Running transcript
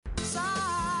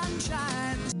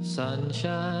Sunshine.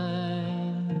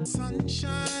 Sunshine.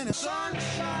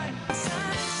 Sunshine.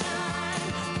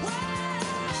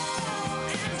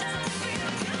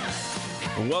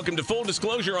 Welcome to Full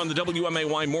Disclosure on the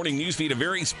WMAY Morning Newsfeed. A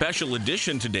very special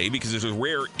edition today because there's a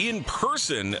rare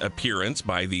in-person appearance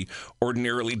by the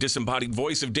ordinarily disembodied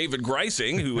voice of David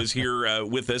Greising, who is here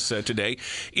with us today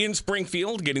in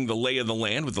Springfield, getting the lay of the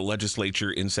land with the legislature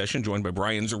in session, joined by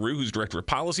Brian Zaru, who's Director of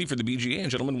Policy for the BGA.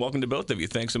 And gentlemen, welcome to both of you.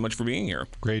 Thanks so much for being here.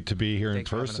 Great to be here in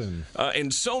person.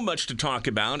 And so much to talk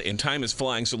about, and time is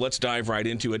flying, so let's dive right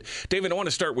into it. David, I want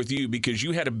to start with you because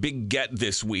you had a big get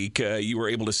this week. You were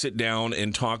able to sit down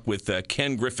and talk with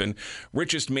Ken Griffin,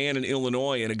 richest man in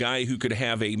Illinois, and a guy who could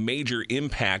have a major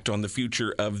impact on the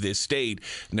future of this state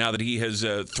now that he has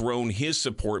thrown his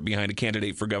support behind a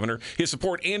candidate for governor, his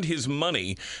support and his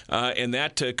money, and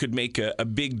that could make a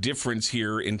big difference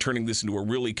here in turning this into a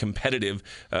really competitive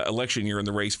election year in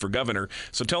the race for governor.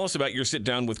 So tell us about your sit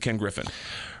down with Ken Griffin.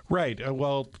 Right.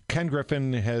 Well, Ken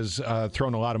Griffin has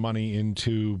thrown a lot of money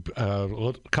into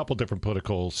a couple different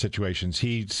political situations.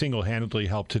 He single-handedly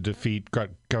helped to defeat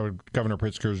Governor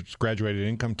Pritzker's graduated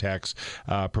income tax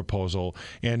proposal,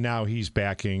 and now he's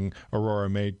backing Aurora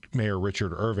Mayor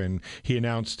Richard Irvin. He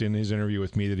announced in his interview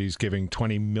with me that he's giving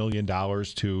 $20 million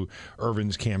to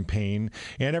Irvin's campaign,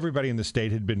 and everybody in the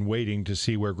state had been waiting to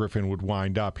see where Griffin would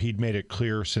wind up. He'd made it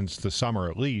clear since the summer,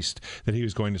 at least, that he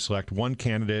was going to select one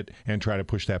candidate and try to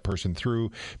push that person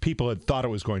through. People had thought it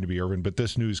was going to be Irvin, but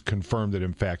this news confirmed that,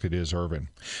 in fact, it is Irvin.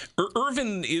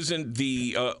 Irvin isn't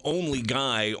the only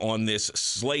guy on this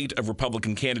slate of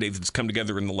Republican candidates that's come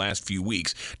together in the last few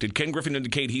weeks. Did Ken Griffin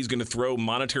indicate he's going to throw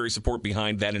monetary support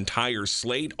behind that entire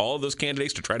slate, all of those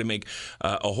candidates, to try to make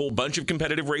a whole bunch of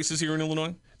competitive races here in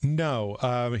Illinois? No,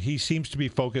 he seems to be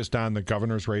focused on the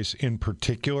governor's race in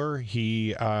particular.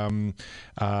 He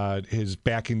is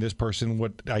backing this person.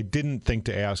 What I didn't think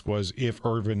to ask was if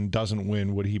Irvin doesn't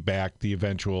win, would he back the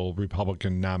eventual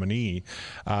Republican nominee?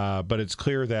 But it's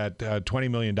clear that $20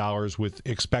 million with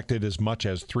expected as much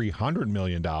as $300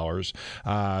 million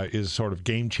is sort of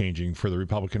game-changing for the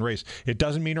Republican race. It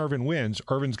doesn't mean Irvin wins.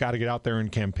 Irvin's got to get out there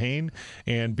and campaign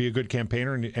and be a good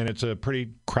campaigner, and it's a pretty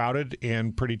crowded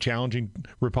and pretty challenging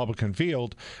Republican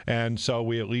field, and so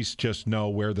we at least just know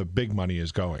where the big money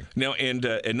is going. Now, and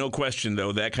no question,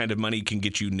 though, that kind of money can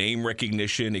get you name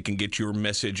recognition. It can get your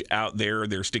message out there.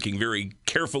 They're sticking very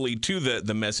carefully to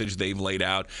the message they've laid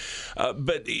out.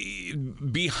 But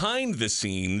behind the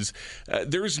scenes,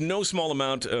 there's no small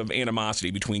amount of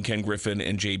animosity between Ken Griffin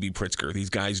and J.B. Pritzker. These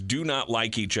guys do not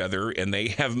like each other, and they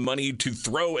have money to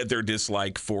throw at their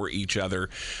dislike for each other.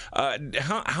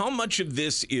 How much of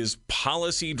this is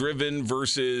policy-driven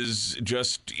versus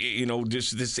just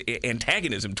this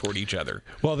antagonism toward each other?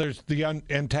 Well, there's the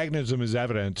antagonism is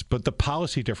evident, but the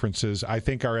policy differences, I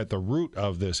think, are at the root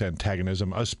of this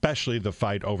antagonism, especially the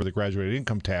fight over the graduated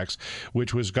income tax,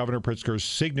 which was Governor Pritzker's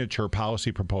signature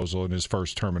policy proposal in his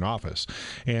first term in office.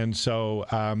 And so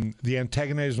the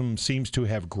antagonism seems to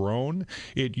have grown.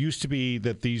 It used to be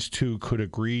that these two could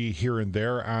agree here and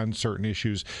there on certain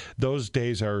issues. Those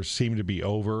days seem to be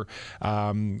over.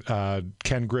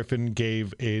 Ken Griffin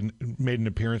made an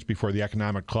appearance before the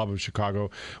Economic Club of Chicago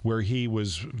where he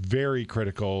was very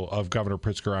critical of Governor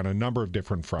Pritzker on a number of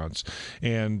different fronts.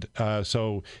 And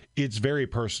so it's very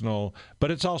personal,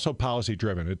 but it's also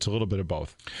policy-driven. It's a little bit of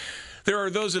both. There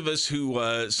are those of us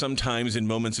who sometimes in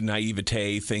moments of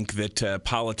naivete think that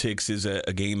politics is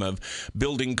a game of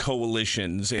building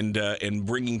coalitions and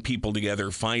bringing people together,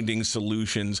 finding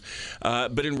solutions.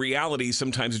 But in reality,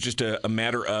 sometimes it's just a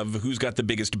matter of who's got the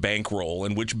biggest bankroll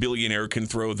and which billionaire can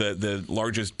throw the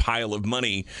largest pile of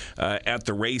money at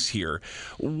the race here.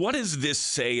 What does this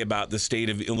say about the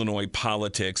state of Illinois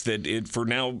politics that for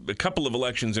now a couple of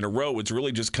elections in a row, it's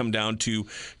really just come down to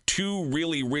two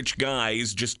really rich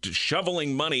guys just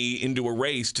shoveling money into a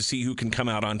race to see who can come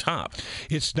out on top?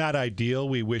 It's not ideal.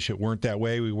 We wish it weren't that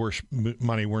way. We wish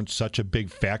money weren't such a big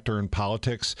factor in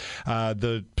politics.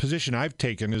 The position I've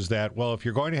taken is that, well, if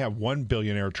you're going to have one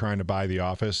billionaire trying to buy the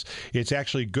office, it's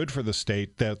actually good for the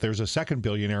state that there's a second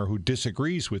billionaire who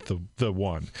disagrees with the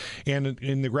one. And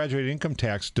in the graduated income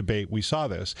tax debate, we saw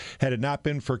this. Had it not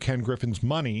been for Ken Griffin's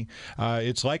money,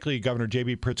 it's likely Governor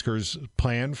J.B. Pritzker's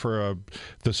plan for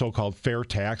the so-called fair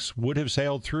tax would have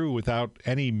sailed through without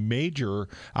any major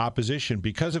opposition.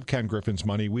 Because of Ken Griffin's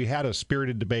money, we had a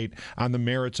spirited debate on the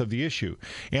merits of the issue.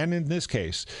 And in this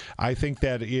case, I think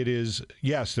that it is,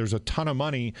 yes, there's a ton of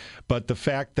money, but the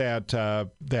fact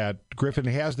that Griffin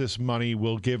has this money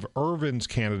will give Irvin's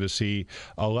candidacy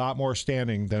a lot more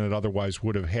standing than it otherwise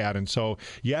would have had. And so,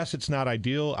 yes, it's not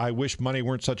ideal. I wish money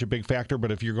weren't such a big factor,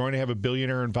 but if you're going to have a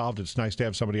billionaire involved, it's nice to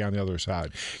have somebody on the other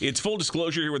side. It's Full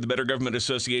Disclosure here with the Better Government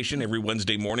Association every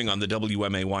Wednesday morning on the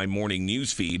WMAY morning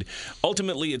news feed.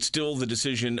 Ultimately, it's still the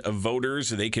decision of voters.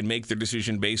 They can make their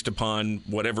decision based upon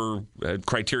whatever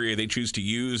criteria they choose to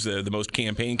use, the most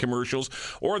campaign commercials,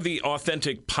 or the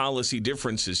authentic policy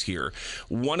differences here.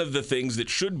 One of the things that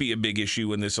should be a big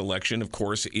issue in this election, of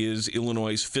course, is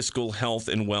Illinois' fiscal health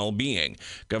and well-being.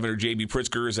 Governor J.B.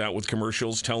 Pritzker is out with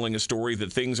commercials telling a story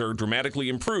that things are dramatically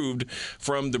improved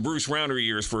from the Bruce Rauner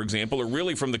years, for example, or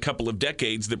really from the couple of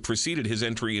decades that preceded his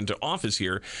entry into office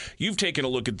here. You've taken a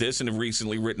look at this and have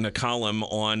recently written a column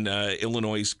on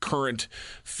Illinois' current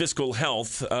fiscal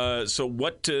health. So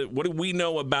what do we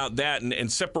know about that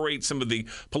and separate some of the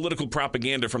political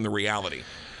propaganda from the reality?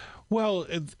 Well,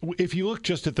 if you look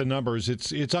just at the numbers,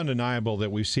 it's undeniable that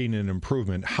we've seen an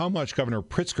improvement. How much Governor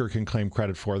Pritzker can claim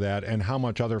credit for that and how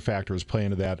much other factors play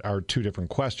into that are two different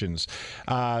questions.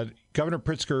 Governor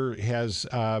Pritzker has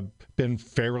been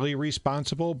fairly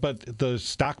responsible, but the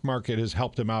stock market has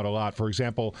helped him out a lot. For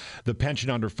example, the pension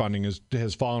underfunding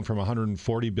has fallen from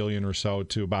 $140 billion or so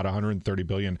to about $130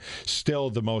 billion. Still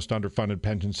the most underfunded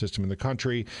pension system in the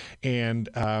country, and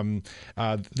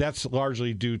that's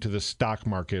largely due to the stock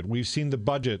market. We've seen the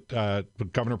budget.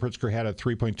 Governor Pritzker had a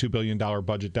 $3.2 billion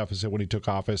budget deficit when he took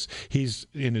office. He's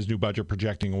in his new budget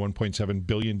projecting a $1.7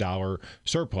 billion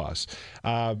surplus.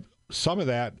 Some of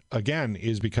that, again,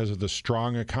 is because of the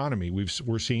strong economy.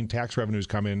 We're seeing tax revenues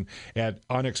come in at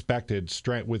unexpected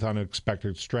strength.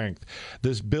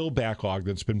 This bill backlog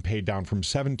that's been paid down from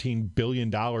 $17 billion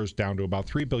down to about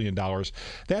 $3 billion,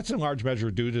 that's in large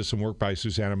measure due to some work by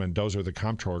Susana Mendoza, the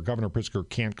comptroller. Governor Pritzker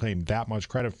can't claim that much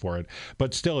credit for it,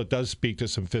 but still it does speak to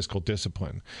some fiscal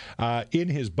discipline. In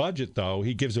his budget, though,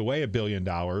 he gives away $1 billion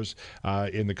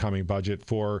in the coming budget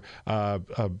for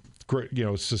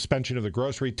suspension of the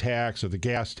grocery tax, of the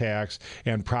gas tax,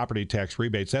 and property tax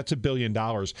rebates. That's $1 billion.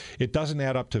 It doesn't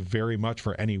add up to very much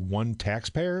for any one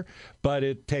taxpayer, but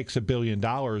it takes $1 billion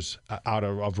out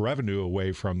of revenue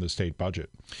away from the state budget.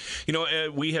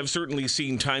 We have certainly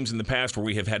seen times in the past where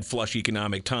we have had flush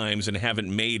economic times and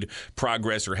haven't made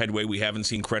progress or headway. We haven't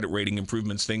seen credit rating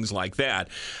improvements, things like that.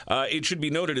 It should be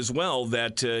noted as well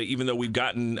that even though we've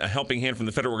gotten a helping hand from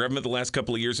the federal government the last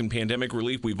couple of years in pandemic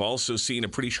relief, we've also seen a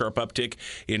pretty sharp uptick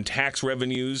in tax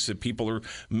revenues. People are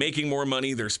making more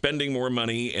money, they're spending more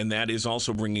money, and that is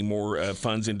also bringing more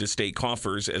funds into state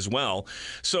coffers as well.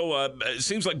 So it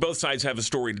seems like both sides have a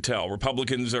story to tell.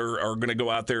 Republicans are going to go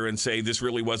out there and say this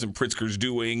really wasn't Pritzker's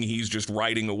doing, he's just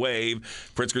riding a wave.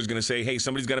 Pritzker's going to say, hey,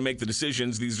 somebody's got to make the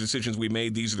decisions. These decisions we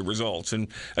made, these are the results. And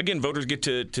again, voters get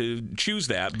to choose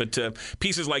that, but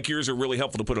pieces like yours are really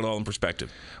helpful to put it all in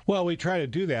perspective. Well, we try to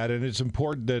do that, and it's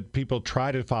important that people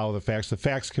try to follow the facts. The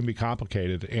facts can be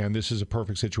complicated, and this is a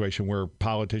perfect situation where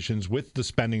politicians, with the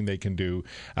spending they can do,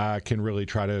 can really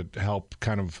try to help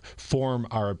kind of form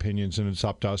our opinions, and it's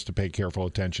up to us to pay careful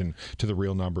attention to the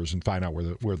real numbers and find out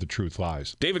where the truth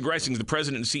lies. David Greising is the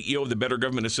president and CEO of the Better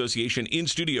Government Association, in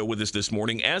studio with us this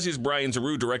morning, as is Brian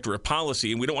Zaru, director of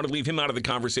policy, and we don't want to leave him out of the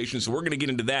conversation, so we're going to get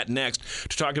into that next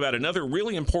to talk about another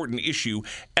really important issue,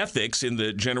 ethics in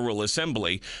the General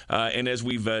Assembly. And as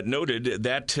we've noted,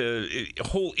 that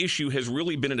whole issue has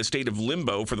really been in a state of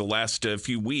limbo for the last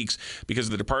few weeks because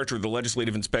of the departure of the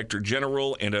Legislative Inspector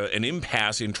General and an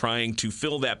impasse in trying to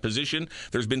fill that position.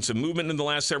 There's been some movement in the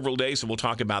last several days, so we'll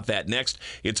talk about that next.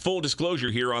 It's Full Disclosure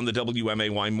here on the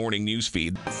WMAY morning news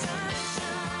feed.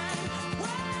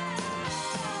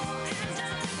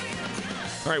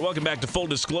 All right, welcome back to Full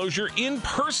Disclosure. In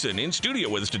person, in studio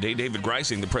with us today, David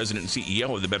Greising, the president and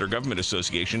CEO of the Better Government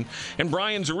Association, and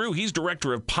Brian Zaru, he's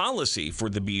director of policy for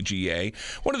the BGA.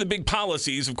 One of the big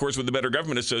policies, of course, with the Better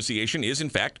Government Association is, in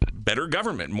fact, better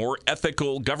government, more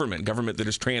ethical government that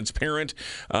is transparent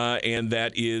and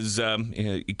that is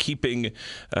keeping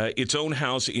its own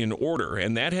house in order.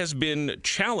 And that has been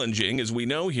challenging, as we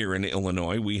know here in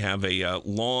Illinois. We have a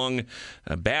long,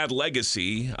 bad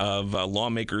legacy of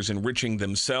lawmakers enriching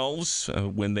themselves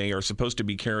when they are supposed to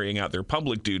be carrying out their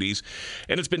public duties.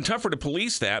 And it's been tougher to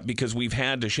police that because we've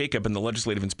had a shakeup in the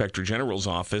Legislative Inspector General's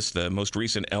office. The most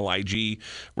recent LIG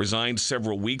resigned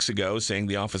several weeks ago, saying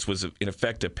the office was, in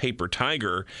effect, a paper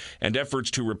tiger, and efforts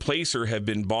to replace her have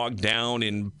been bogged down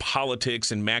in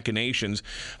politics and machinations.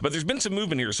 But there's been some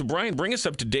movement here. So, Brian, bring us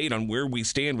up to date on where we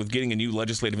stand with getting a new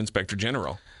Legislative Inspector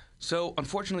General. So,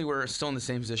 unfortunately, we're still in the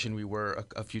same position we were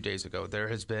a few days ago. There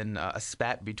has been a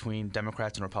spat between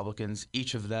Democrats and Republicans.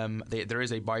 Each of them, there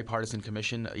is a bipartisan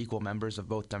commission, equal members of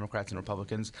both Democrats and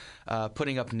Republicans,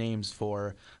 putting up names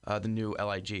for the new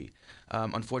LIG.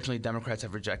 Unfortunately, Democrats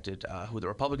have rejected who the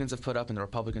Republicans have put up, and the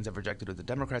Republicans have rejected who the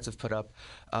Democrats have put up.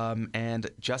 And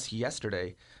just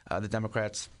yesterday, the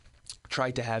Democrats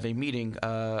tried to have a meeting,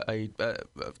 a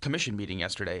commission meeting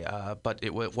yesterday, but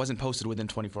it wasn't posted within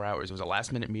 24 hours. It was a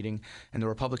last-minute meeting, and the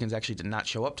Republicans actually did not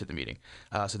show up to the meeting,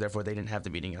 so therefore they didn't have the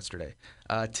meeting yesterday.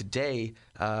 Today,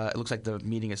 it looks like the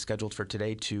meeting is scheduled for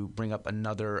today to bring up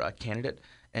another candidate,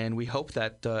 and we hope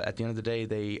that at the end of the day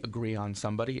they agree on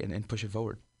somebody and push it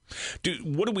forward.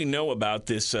 What do we know about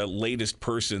this latest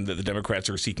person that the Democrats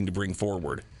are seeking to bring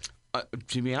forward?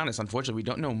 To be honest, unfortunately, we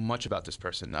don't know much about this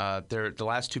person. The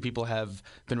last two people have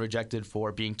been rejected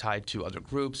for being tied to other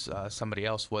groups. Somebody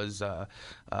else was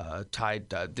tied.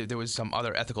 There was some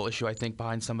other ethical issue, I think,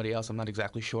 behind somebody else. I'm not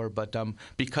exactly sure. But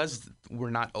because we're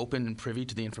not open and privy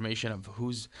to the information of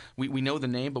we know the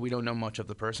name, but we don't know much of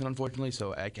the person, unfortunately.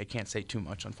 So I can't say too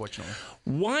much, unfortunately.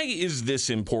 Why is this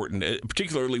important,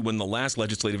 particularly when the last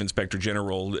legislative inspector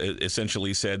general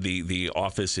essentially said the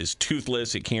office is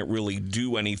toothless, it can't really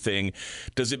do anything?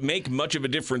 Does it make much of a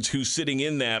difference who's sitting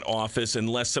in that office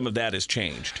unless some of that has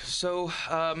changed? So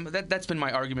that's been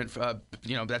my argument.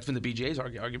 That's been the BJA's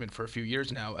argument for a few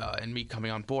years now, and me coming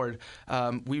on board.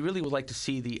 We really would like to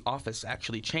see the office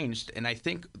actually changed, and I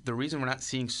think the reason we're not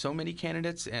seeing so many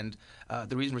candidates and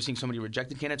the reason we're seeing so many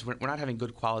rejected candidates, we're not having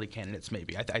good quality candidates,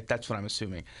 maybe. That's what I'm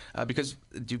assuming. Because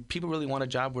do people really want a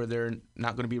job where they're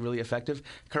not going to be really effective?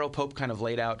 Carol Pope kind of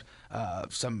laid out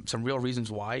some real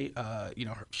reasons why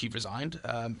she resigned,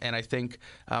 and I think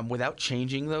without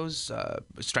changing those,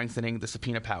 strengthening the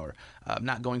subpoena power,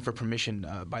 not going for permission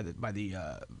by the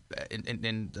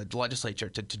legislature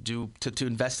to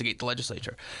investigate the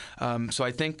legislature. So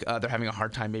I think they're having a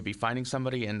hard time maybe finding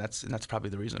somebody, and that's probably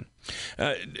the reason.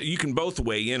 You can both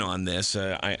weigh in on this.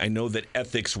 I know that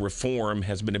ethics reform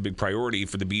has been a big priority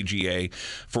for the BGA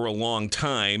for a long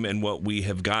time, and what we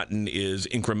have gotten is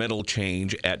incremental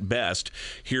change at best.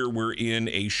 Here we're in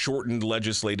a shortened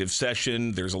legislative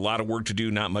session. There's a lot of work to do,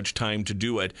 not much time to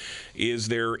do it. Is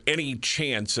there any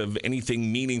chance of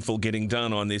anything meaningful getting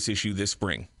done on this issue this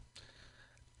spring?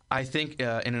 I think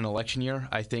in an election year,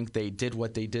 I think they did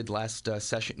what they did last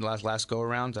go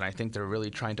around, and I think they're really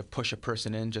trying to push a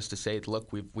person in just to say,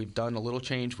 look, we've done a little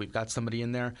change, we've got somebody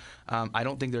in there. I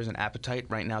don't think there's an appetite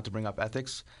right now to bring up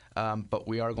ethics, but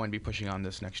we are going to be pushing on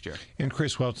this next year. And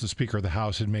Chris Welch, the Speaker of the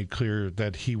House, had made clear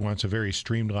that he wants a very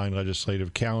streamlined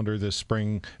legislative calendar this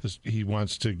spring. He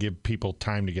wants to give people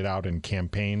time to get out and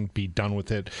campaign, be done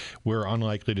with it. We're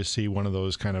unlikely to see one of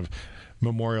those kind of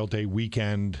Memorial Day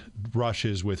weekend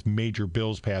rushes with major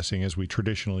bills passing as we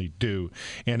traditionally do.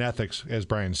 And ethics, as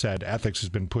Brian said, ethics has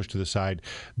been pushed to the side.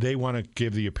 They want to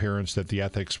give the appearance that the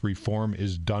ethics reform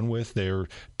is done with. They're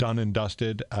done and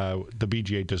dusted. The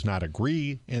BGA does not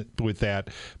agree with that,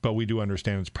 but we do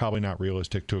understand it's probably not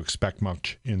realistic to expect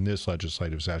much in this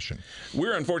legislative session.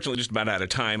 We're unfortunately just about out of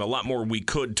time. A lot more we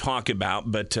could talk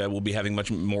about, but we'll be having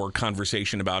much more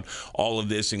conversation about all of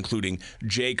this, including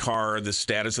JCAR, the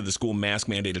status of the school mask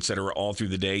mandate, et cetera, all through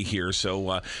the day here.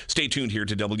 So stay tuned here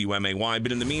to WMAY.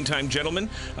 But in the meantime, gentlemen,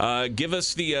 give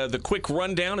us the quick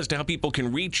rundown as to how people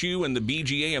can reach you and the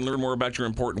BGA and learn more about your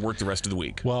important work the rest of the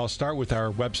week. Well, I'll start with our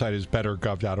website is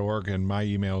bettergov.org, and my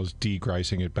email is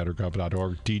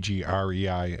dgreising@bettergov.org,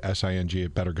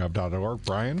 dgreising@bettergov.org.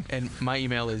 Brian? And my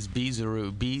email is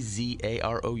bzarou,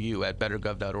 BZAROU,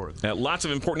 @bettergov.org. Lots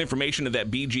of important information at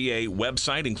that BGA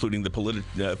website, including the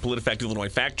PolitiFact Illinois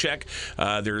Fact Check.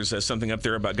 There's something up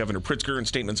there about Governor Pritzker and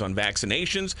statements on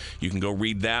vaccinations. You can go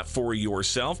read that for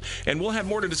yourself. And we'll have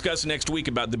more to discuss next week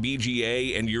about the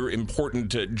BGA and your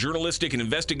important journalistic and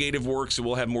investigative work. So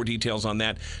we'll have more details on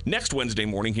that next Wednesday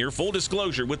morning here. Full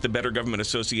disclosure with the Better Government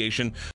Association.